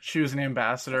 She was an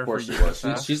ambassador Of course for she was.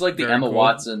 USF. She's like the Very Emma cool.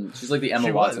 Watson. She's like the Emma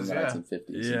She Watson was, of the yeah.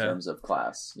 1950s in Yeah. terms of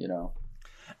class, you know.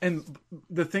 And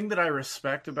the thing that I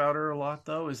respect about her a lot,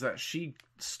 though, is that she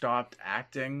stopped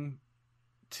acting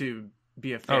to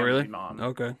be a family Really? mom.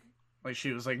 Okay. Like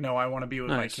she was like, "No, I want to be with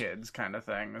my Nice. kids," kind of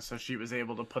thing. So she was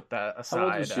able to put that aside. How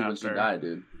old was she after, when she died,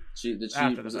 dude?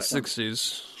 After Was the it fact.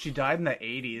 60s. She died in the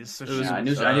 80s. So It she was, Yeah, I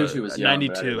knew she was young, but I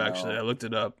 92 didn't actually. know. I looked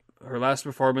it up. Her last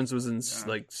performance was in Yeah.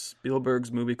 like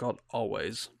Spielberg's movie called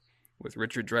Always with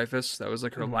Richard Dreyfuss. That was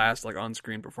like her Mhm. last like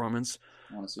on-screen performance.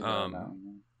 I want to see that now.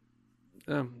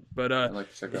 Yeah, but I'd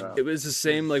like to check that out. it was the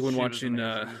same like when She was watching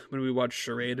amazing. when we watched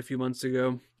Charade a few months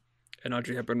ago, and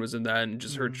Audrey Hepburn was in that, and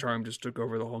just her Mhm. charm just took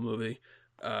over the whole movie.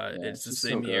 It's the she's so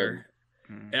same good. year,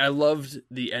 Mhm. and I loved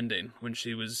the ending when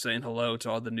she was saying hello to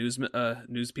all the news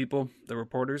people, the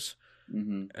reporters,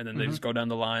 Mm-hmm. and then they Mhm. just go down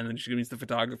the line, and she meets the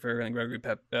photographer and Gregory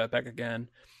Peck again,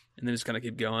 and then just kind of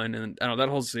keep going. And I don't know, that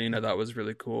whole scene I thought was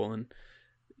really cool. And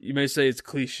you may say it's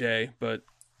cliche, but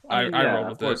I rolled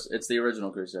with of course, it's the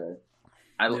original Crusade.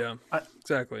 yeah, I-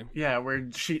 exactly. Yeah, where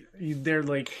they're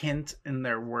like hint in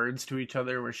their words to each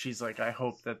other, where she's like, "I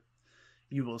hope that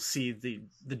you will see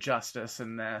the justice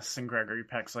in this," and Gregory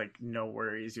Peck's like, "No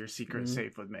worries, your secret's Mhm.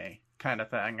 safe with me," kind of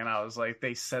thing. And I was like,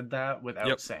 they said that without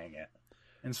Yep. saying it,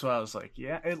 and so I was like,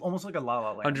 yeah, almost like a La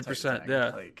La Land, 100%, type thing. yeah.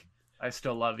 Like, I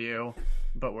still love you,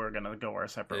 but we're gonna go our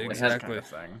separate ways, Exactly. kind of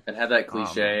thing. It had that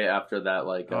cliche after that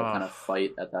kind Oh. of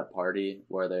fight at that party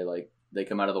where they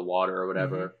come out of the water or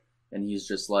whatever, and he's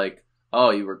just like, "Oh,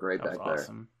 you were great That was back there."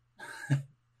 awesome.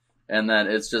 And then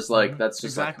it's just like Mhm. that's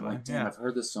just Exactly, like, I'm like, damn, yeah. I've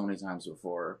heard this so many times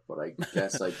before, but I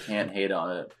guess I can't hate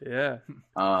on it. Yeah,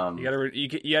 you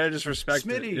gotta just respect it.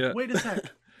 Smitty, Yeah. wait a sec.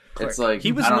 It's like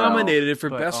He was I don't know. nominated for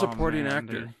But, Best oh, Supporting man,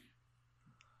 Actor. dude.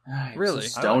 He was Really?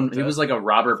 so I stone. liked He it. was like a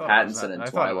Robert I thought it was- Pattinson in I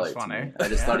thought it was Twilight. To funny. me. I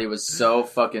just Yeah. thought he was so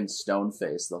fucking stone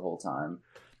faced the whole time.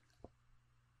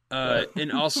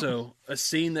 And also a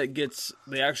scene that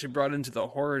they actually brought into the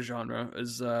horror genre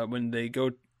is when they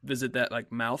go visit that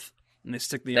like mouth and they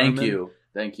stick the arm in.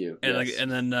 Thank you. And Yes. like,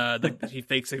 and then he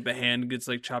fakes like the hand gets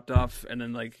like chopped off, and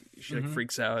then like she like Mhm.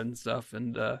 freaks out and stuff.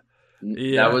 And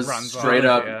That was Runs straight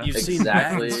off, up yeah. you've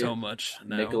exactly seen that so much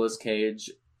now. Nicolas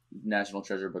Cage, National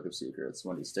Treasure Book of Secrets,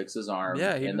 when he sticks his arm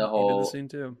Yeah, in he the did the hole, scene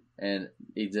too. and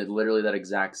he did literally that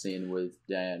exact scene with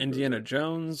Diane. Indiana Kruger.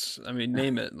 Jones. I mean,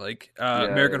 name it. Like Yeah,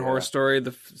 American yeah. Horror Story,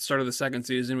 the start of the second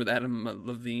season with Adam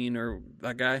Levine or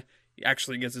that guy. He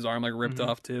actually gets his arm like ripped Mhm.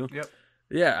 off too. Yep.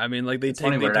 Yeah, I mean, like It's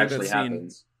funny when it that actually scene.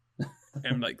 happens.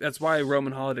 And like that's why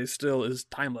Roman Holiday still is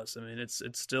timeless. I mean, it's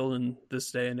still in this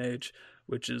day and age,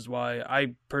 which is why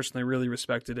I personally really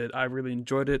respected it. I really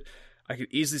enjoyed it. I could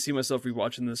easily see myself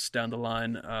rewatching this down the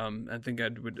line. I think I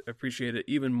would appreciate it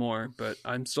even more. But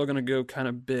I'm still gonna go kind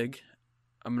of big.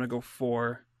 I'm gonna go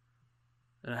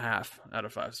 4.5 out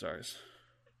of 5 stars.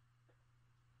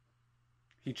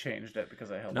 He changed it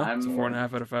because I held No, it. it's a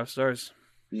 4.5 out of 5 stars.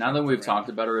 Now that we've talked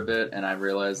about her a bit, and I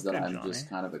realize that Okay, I'm Johnny. just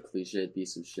kind of a cliche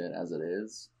piece of shit as it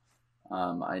is,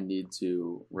 I need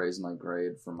to raise my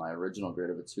grade from my original grade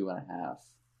of a 2.5.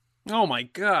 Oh my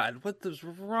God, what is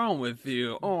wrong with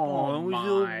you? Oh, it was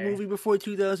my. a movie before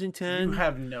 2010. You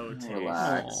have no taste.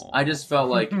 Relax. Aw. I just felt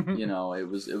like it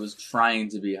was trying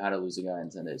to be How to Lose a Guy in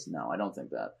 10 Days. No, I don't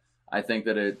think that. I think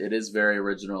that it is very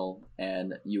original,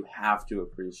 and you have to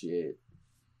appreciate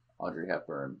Audrey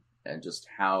Hepburn and just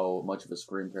how much of a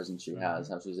screen presence she has,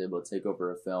 how she's able to take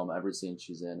over a film, every scene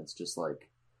she's in. It's just like,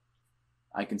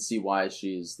 I can see why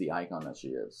she's the icon that she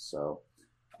is. So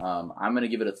I'm going to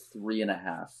give it a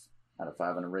 3.5 out of 5.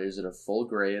 I'm going to raise it a full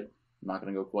grade. I'm not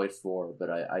going to go quite 4, but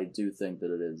I do think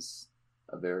that it is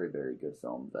a very, very good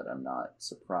film that I'm not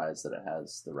surprised that it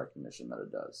has the recognition that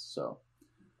it does. So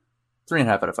 3.5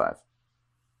 out of 5.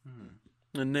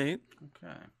 And Nate,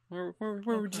 Okay. where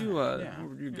would you Yeah, where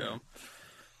would you yeah. go?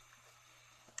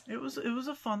 It was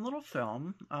a fun little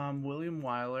film. William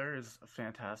Wyler is a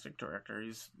fantastic director.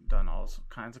 He's done all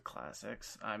kinds of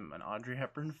classics. I'm an Audrey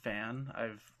Hepburn fan.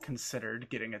 I've considered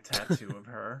getting a tattoo of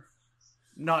her,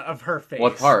 not of her face.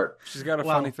 What part? She's got a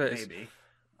funny face. Maybe.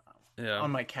 Yeah.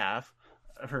 On my calf,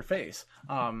 of her face.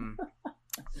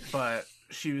 But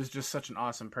she was just such an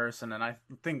awesome person, and I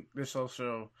think this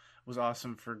also was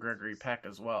awesome for Gregory Peck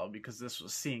as well, because this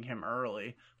was seeing him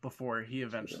early before he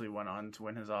eventually went on to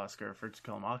win his Oscar for To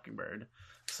Kill a Mockingbird.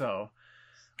 So,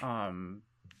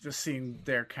 just seeing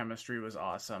their chemistry was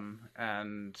awesome,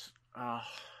 and I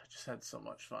just had so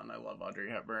much fun. I love Audrey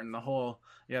Hepburn. The whole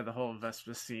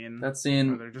Vespa scene. That scene.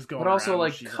 Where they're just going but also, around,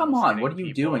 like, she's come on, what are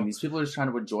you people. doing? These people are just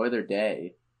trying to enjoy their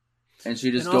day. And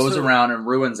she just And goes also- around and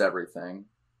ruins everything.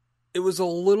 It was a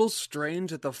little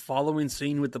strange that the following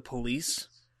scene with the police,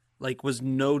 like, was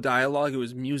no dialogue, it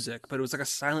was music, but it was like a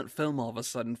silent film all of a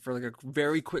sudden for like a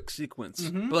very quick sequence.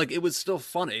 Mhm. But like, it was still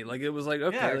funny. Like, it was like,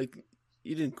 okay, Yeah. like,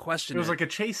 you didn't question it. It was like a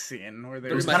chase scene where they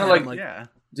It was were kinda just like- yeah.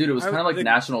 Dude, it was I kind of would like think-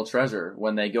 National Treasure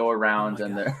when they go around Oh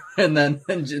my and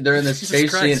God. they're in this Jesus chase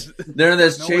Christ. scene. They're in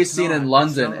this No, chase it's scene not. in It's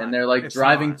London, not. and they're like It's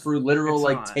driving not. through literal It's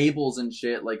like not. tables and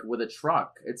shit, like with a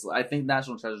truck. I think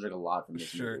National Treasure took a lot from this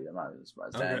Sure. movie. I'm not even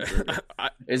surprised. Okay.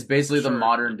 It's basically the Sure.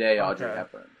 modern day Audrey Okay.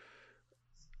 Hepburn.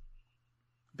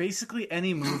 Basically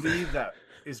any movie that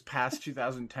is past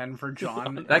 2010 for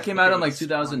John. That is came out in like based on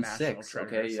 2006. National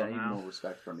Okay, Treasure yeah, I need somehow. more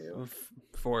respect from you.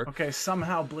 4. Okay,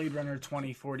 somehow Blade Runner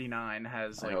 2049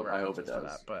 has like I hope it references to does.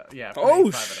 that, but yeah. for Oh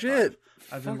me, 5 out of 5. shit!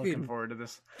 I've been looking Fucking forward to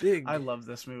this. big. I love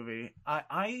this movie.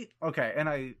 Okay, and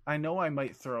I know I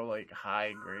might throw like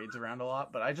high grades around a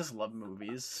lot, but I just love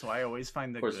movies, so I always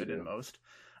find the Of course good you in do. most.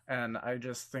 And I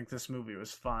just think this movie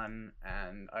was fun,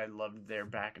 and I loved their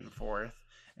back and forth,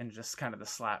 and just kind of the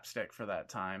slapstick for that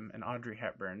time. And Audrey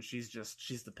Hepburn, she's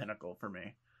the pinnacle for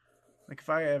me. Like if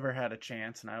I ever had a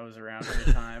chance and I was around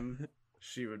her time,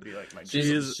 she would be like my.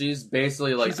 She's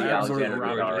basically like she's the absolutely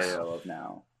Alexander gorgeous. Daddario of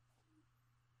now.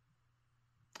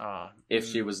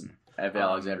 If If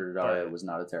Alexander Daddario but- was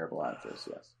not a terrible actress,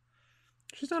 yes.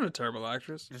 She's not a terrible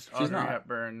actress. just she's Audrey not.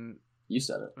 Hepburn You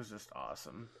said it. was just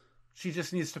awesome. She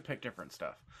just needs to pick different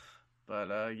stuff.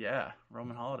 But yeah,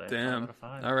 Roman Holiday. 5 Damn. out of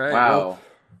 5. All right. Wow.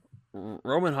 Well,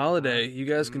 Roman Holiday, you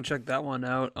guys can check that one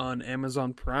out on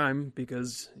Amazon Prime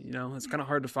because, you know, it's kind of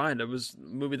hard to find. It was a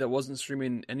movie that wasn't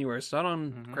streaming anywhere. It's not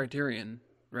on Mhm. Criterion,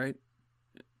 right?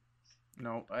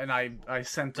 No, and I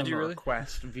sent them Did you a really?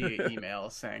 request via email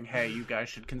saying, "Hey, you guys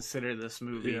should consider this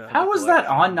movie." Yeah. for How the was that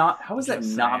collection." how is that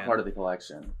Just not saying. part of the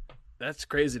collection? That's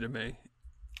crazy to me.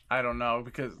 I don't know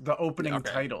because the opening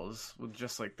Okay. titles with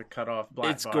just like the cut off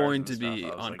black. It's bars going and to stuff, be I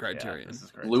was on like, Criterion. Yeah, this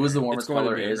is Blue is the Criterion. warmest going to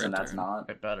color be is, and that's Criterion. not.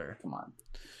 It better. Come on.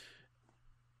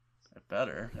 It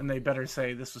better, and they better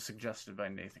say this was suggested by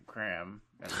Nathan Cram,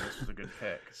 and this was a good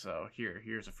pick. So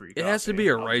here's a free. It has to copy. be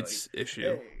a I'll rights like, issue.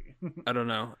 "Hey." I don't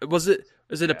know. Is it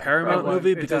a Yeah, Paramount well,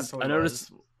 movie? it Because definitely I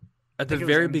noticed was. at the think it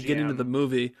was very beginning of MGM. the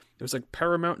movie, it was like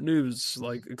Paramount News,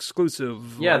 like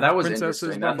exclusive. Yeah, like, that was princesses,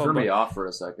 interesting. blah, That blah, threw me blah. off for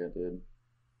a second, dude.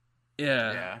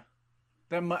 Yeah.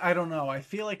 Yeah. I don't know. I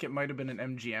feel like it might have been an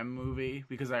MGM movie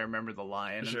because I remember the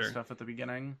lion Sure. and stuff at the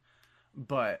beginning.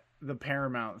 But the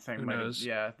Paramount thing Who might have, knows?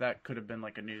 yeah, that could have been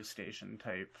like a news station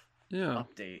type Yeah.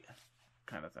 update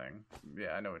kind of thing.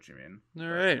 Yeah, I know what you mean. All But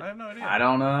right. I have no idea. I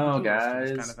don't know, Who's listening to guys.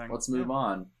 this kind of thing? Let's move Yeah.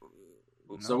 on.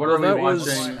 No. So what are we that watching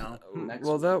was- next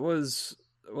Well, week? that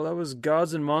was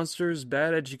Gods and Monsters,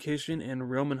 Bad Education,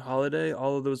 and Roman Holiday.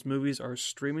 All of those movies are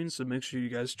streaming, so make sure you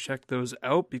guys check those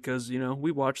out because, you know,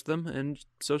 we watch them and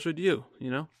so should you, you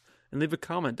know? And leave a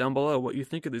comment down below what you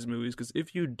think of these movies because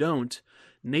if you don't,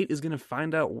 Nate is going to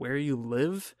find out where you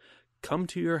live, come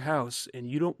to your house, and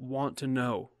you don't want to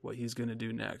know what he's going to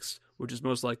do next, which is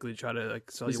most likely try to like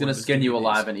sell He's you gonna one of his skin you DVDs.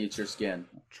 alive and eat your skin.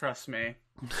 Trust me.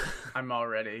 I'm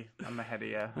ahead of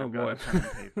you. Oh, I've boy. got a pen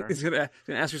and paper. He's gonna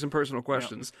ask you some personal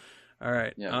questions. All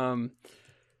right. Yeah.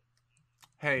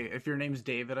 Hey, if your name's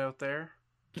David out there,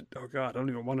 Oh God, I don't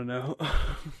even want to know.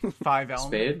 5 Elm.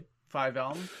 Spade? 5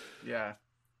 Elm? Yeah.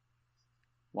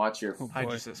 Watch your Hide Boy.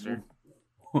 your sister.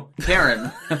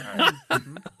 Karen. Alright.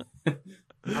 Mhm.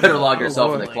 Better log I'm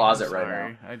yourself in the lonely, closet I'm right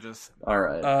sorry. now. I just All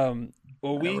right. Well, I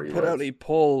know we where you put out live. a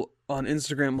poll on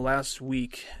Instagram last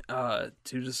week to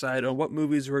decide on what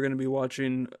movies we're going to be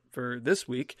watching for this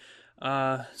week.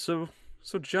 So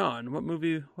John, what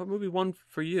movie won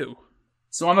for you?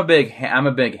 So I'm a big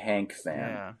Hank fan.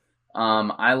 yeah.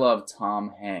 I love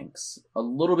Tom Hanks a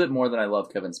little bit more than I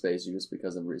love Kevin Spacey just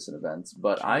because of recent events.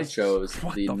 But I Jesus. chose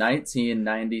What the the fuck?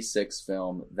 1996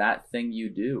 film That Thing You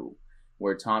Do,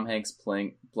 where Tom Hanks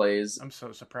plays I'm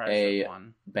so surprised A- it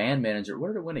won. band manager. What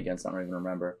did it win against? I don't even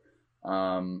remember.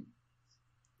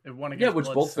 It won Yeah, against which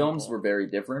Blood both Simple. films were very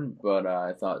different, but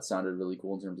I thought it sounded really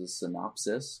cool in terms of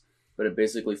synopsis. But it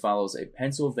basically follows a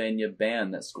Pennsylvania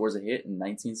band that scores a hit in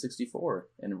 1964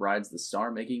 and rides the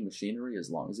star-making machinery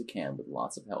as long as it can with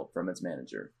lots of help from its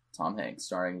manager, Tom Hanks,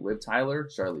 starring Liv Tyler,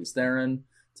 Charlize Theron,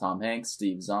 Tom Hanks,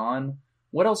 Steve Zahn.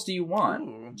 What else do you want?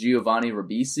 Ooh. Giovanni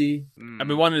Ribisi. I've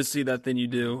been wanting to see That Thing You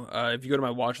Do. If you go to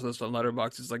my watch list on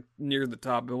Letterboxd, it's like near the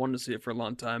top. I've been wanting to see it for a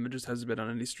long time. It just hasn't been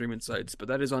on any streaming sites, but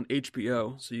that is on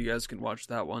HBO, so you guys can watch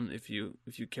that one if you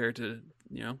care to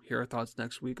hear our thoughts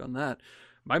next week on that.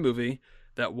 My movie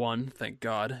that won, thank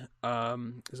God,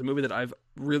 is a movie that I've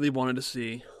really wanted to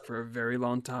see for a very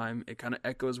long time. It kind of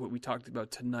echoes what we talked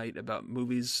about tonight about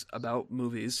movies.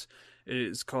 It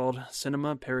is called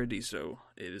Cinema Paradiso.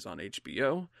 It is on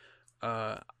HBO.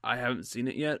 I haven't seen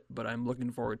it yet, but I'm looking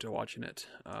forward to watching it.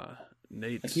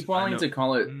 Nate, I keep wanting to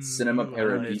call it Cinema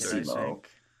Paradisimo.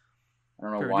 I I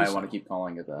don't know why I want to keep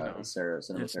calling it that. No. Cinema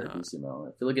It's not. Paradisimo.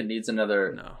 I feel like it needs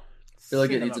another. No. I feel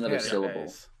like it needs another Cinema syllable.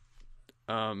 Paradise.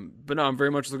 But no, I'm very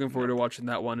much looking forward to watching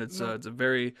that one. It's No. it's a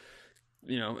very,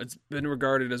 it's been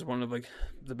regarded as one of like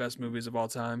the best movies of all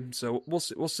time. So we'll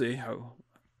see how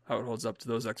it holds up to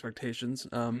those expectations.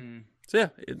 So yeah,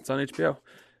 it's on HBO.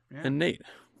 Yeah. And Nate,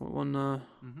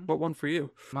 what one for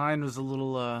you? Mine was a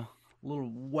little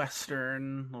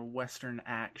western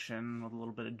action with a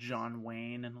little bit of John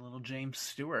Wayne and a little James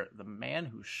Stewart, the man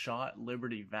who shot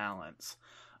Liberty Valance.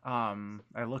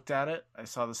 I looked at it, I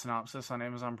saw the synopsis on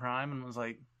Amazon Prime, and was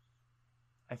like,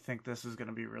 I think this is going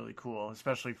to be really cool,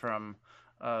 especially from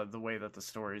the way that the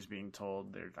story is being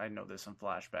told. I know there's some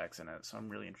flashbacks in it, so I'm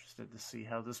really interested to see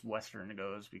how this western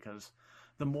goes, because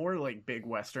the more like big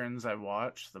westerns I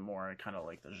watch, the more I kind of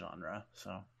like the genre.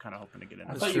 So kind of hoping to get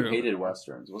into I it. thought true. you hated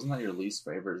westerns. Wasn't that your least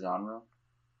favorite genre?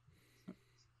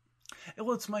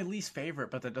 Well, it's my least favorite,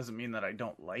 but that doesn't mean that I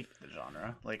don't like the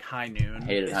genre. Like High Noon.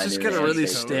 Hated It's High just Noon gonna and really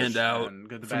Stagecoach. stand out and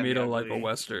Good, the for Bad, me the to like a Ugly.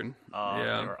 western. Oh,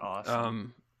 Yeah. they were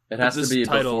awesome. It has to This be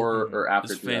title before or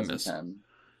after is famous. 2010.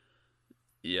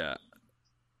 Yeah.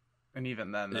 And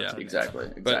even then, that's Yeah. okay. Exactly.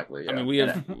 But Exactly. I yeah. mean,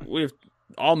 we have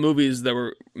all movies that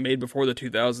were made before the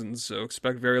 2000s, so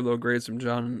expect very low grades from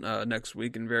John next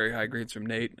week and very high grades from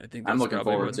Nate. I think I'm that's looking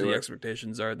probably forward what to the it.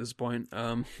 expectations are at this point.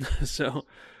 So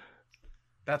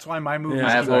That's why my movie. Yeah,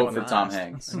 I have exactly. hope for Tom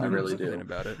Hanks. I really Something do.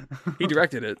 about it. He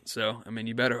directed it, so I mean,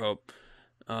 you better hope.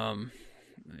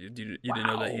 You didn't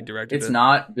know that he Wow. directed It's it?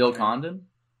 not Bill Condon?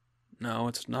 No,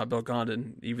 it's not Bill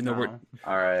Condon. Even though we're No,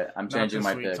 All right. I'm not changing this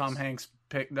my week. picks. Tom Hanks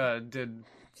did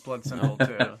Blood Simple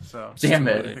too. So Damn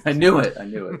Too it. late. I knew it.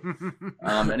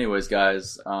 Anyways,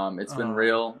 guys, it's been Oh.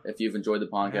 real. If you've enjoyed the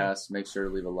podcast, make sure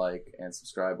to leave a like and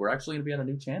subscribe. We're actually going to be on a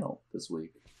new channel this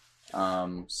week.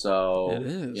 So It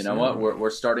is, you know yeah. what? We're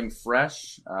starting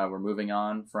fresh. We're moving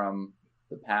on from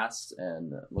the past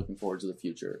and looking forward to the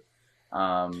future.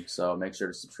 So make sure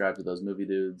to subscribe to those movie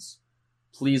dudes.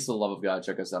 Please, for the love of God,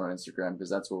 check us out on Instagram, because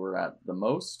that's where we're at the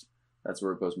most. That's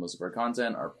where we post most of our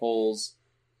content, our polls,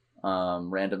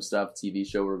 random stuff, TV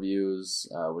show reviews,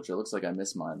 which it looks like I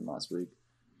missed mine last week.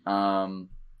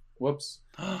 Whoops.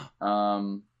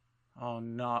 Oh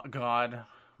no, God,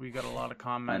 we got a lot of I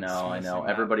comments. know. missing that,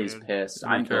 Everybody's dude. pissed. Be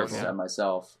I'm careful. pissed at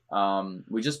myself.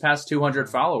 We just passed 200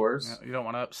 followers. Yeah, you don't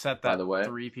want to upset By that the way.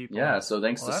 3 people. Yeah, so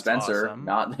thanks Well, to that's Spencer, awesome.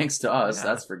 not thanks to us. Yeah.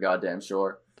 That's for goddamn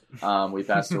sure. We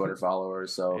passed 200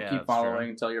 followers, so Yeah, keep that's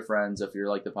following. Tell your friends if you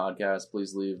like the podcast.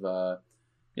 Please leave,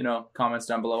 comments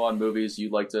down below on movies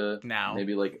you'd like to Now.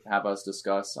 maybe like have us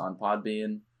discuss on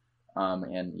Podbean,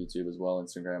 and YouTube as well,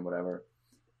 Instagram, whatever.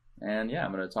 And yeah,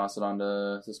 I'm gonna toss it on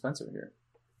to Spencer here.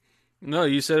 No,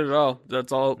 you said it all.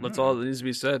 That's all. That's all that needs to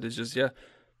be said. It's just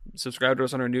subscribe to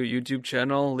us on our new YouTube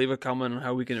channel. Leave a comment on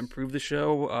how we can improve the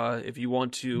show. If you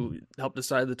want to help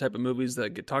decide the type of movies that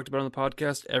get talked about on the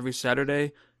podcast, every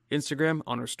Saturday, Instagram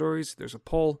on our stories, there's a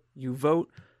poll. You vote,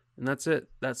 and that's it.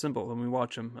 That simple. When we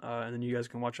watch them, and then you guys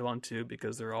can watch along too,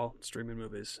 because they're all streaming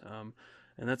movies.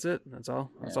 And that's it. That's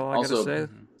all. That's all I Also, gotta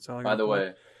say. That's all I By gotta the plug.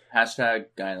 way, hashtag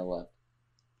guy on the left.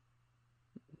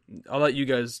 I'll let you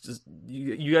guys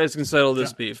you guys can settle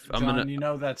this beef. I'm John, gonna you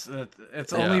know it's Yeah.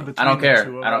 only between I don't the care.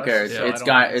 two of I don't us, care. so It's I don't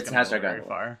guy- think it's gonna go hashtag very guy.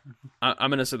 far. I'm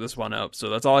gonna set this one up. So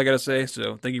that's all I gotta say.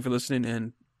 So thank you for listening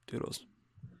and toodles.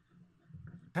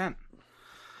 10.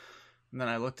 And then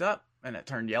I looked up and it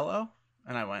turned yellow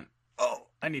and I went, oh,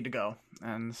 I need to go.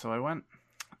 And so I went.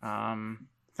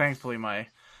 Thankfully my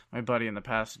buddy in the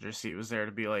passenger seat was there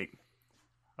to be like,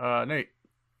 Nate,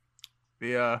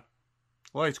 the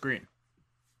light's green.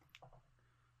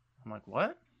 I'm like,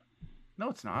 what?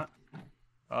 No, it's not.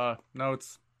 No,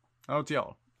 it's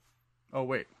yellow. Oh,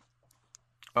 wait.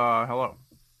 Hello.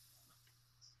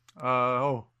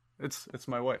 Oh, it's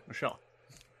my wife, Michelle.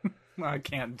 I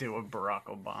can't do a Barack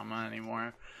Obama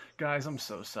anymore. Guys, I'm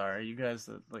so sorry. You guys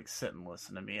that like sit and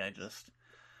listen to me,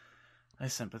 I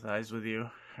sympathize with you.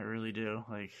 I really do.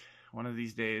 Like one of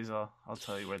these days I'll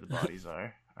tell you where the bodies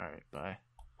are. All right, bye.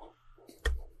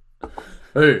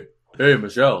 Hey,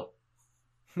 Michelle.